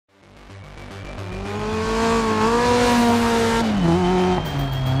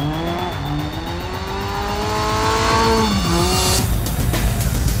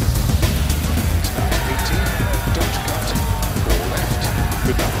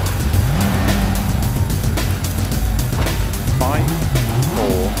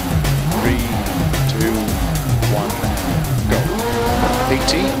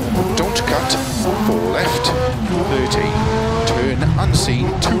80, don't cut, 4 left, 30, turn unseen,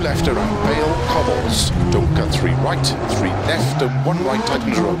 2 left around Bale, cobbles, don't cut, 3 right, 3 left and 1 right,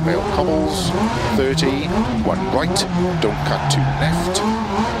 tightens around Bale, cobbles, 30, 1 right, don't cut, 2 left,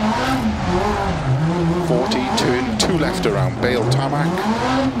 40, turn 2 left around Bale, tarmac,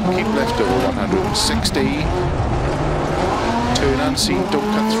 keep left over 160, turn unseen, don't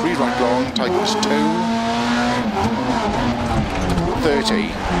cut, 3 right long, tightens 2, 30,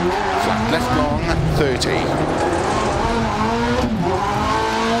 flat left long, 30,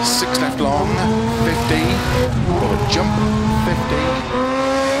 6 left long, 50, over jump, 50,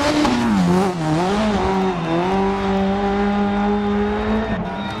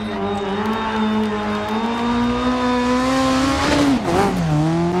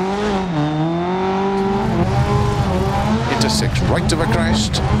 into 6 right of a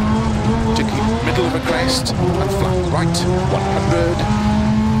crest, to keep middle of a crest, and flat right, 100,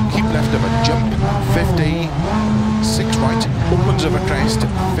 keep left of a jump, 50, 6 right, opens of a crest,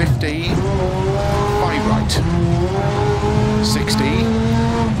 50, 5 right, 60,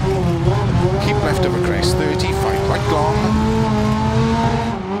 keep left of a crest, 30, 5 right long,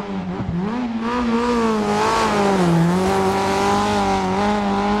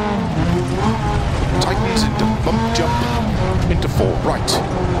 tightens into bump jump, into 4 right,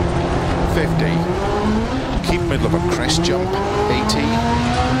 50, keep middle of a crest jump, 80,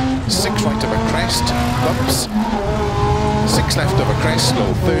 6 right of a crest, bumps, 6 left of a crest,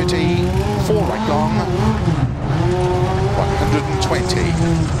 slow, 30, 4 right long, 120.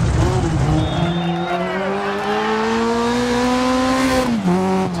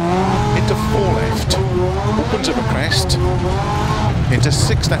 Into 4 left, opens of a crest, into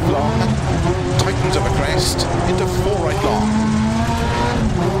 6 left long, tightens of a crest, into 4 right long,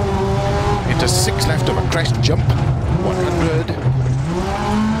 into 6 left of a crest jump, 100,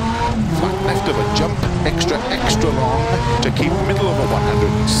 flat left of a jump, extra long, to keep middle of a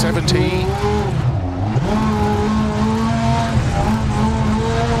 170,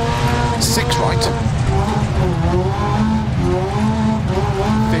 6 right,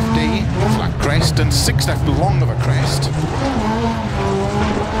 50, flat crest and 6 left long of a crest,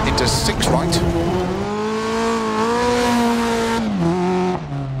 into 6 right,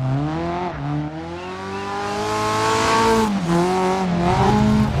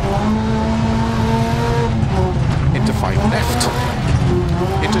 into 5 left,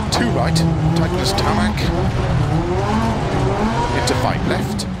 into 2 right, tightness tarmac, into 5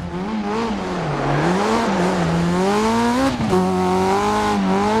 left,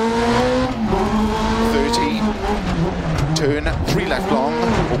 turn 3 left long,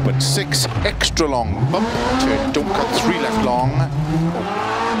 open 6, extra long bump, turn, don't cut, 3 left long,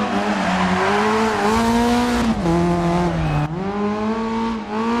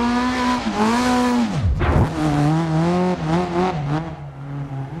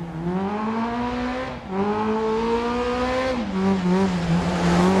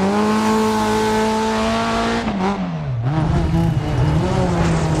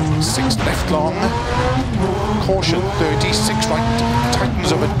 left long, caution, 30, 6 right,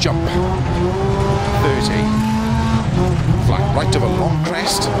 tightens of a jump, 30, flat right of a long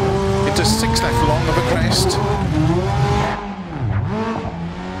crest, into 6 left long of a crest,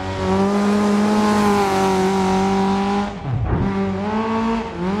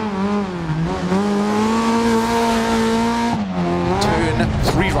 turn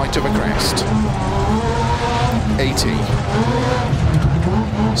 3 right of a crest, 80,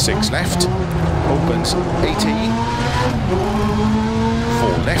 6 left, opens 80,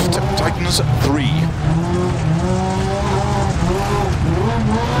 4 left, tightens 3,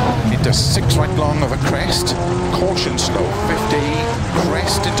 into 6 right long of a crest, caution slow, 50,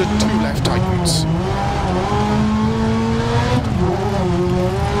 crest into 2 left, tightens,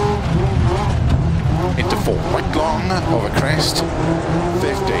 into 4 right long of a crest,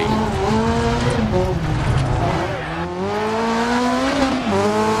 50,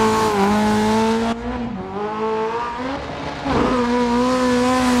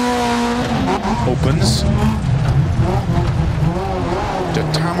 opens to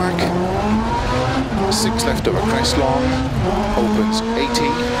tarmac, 6 left of a crest long, opens 80,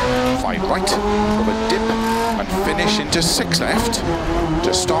 5 right of a dip and finish into 6 left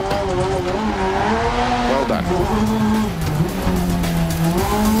to stop. Well done.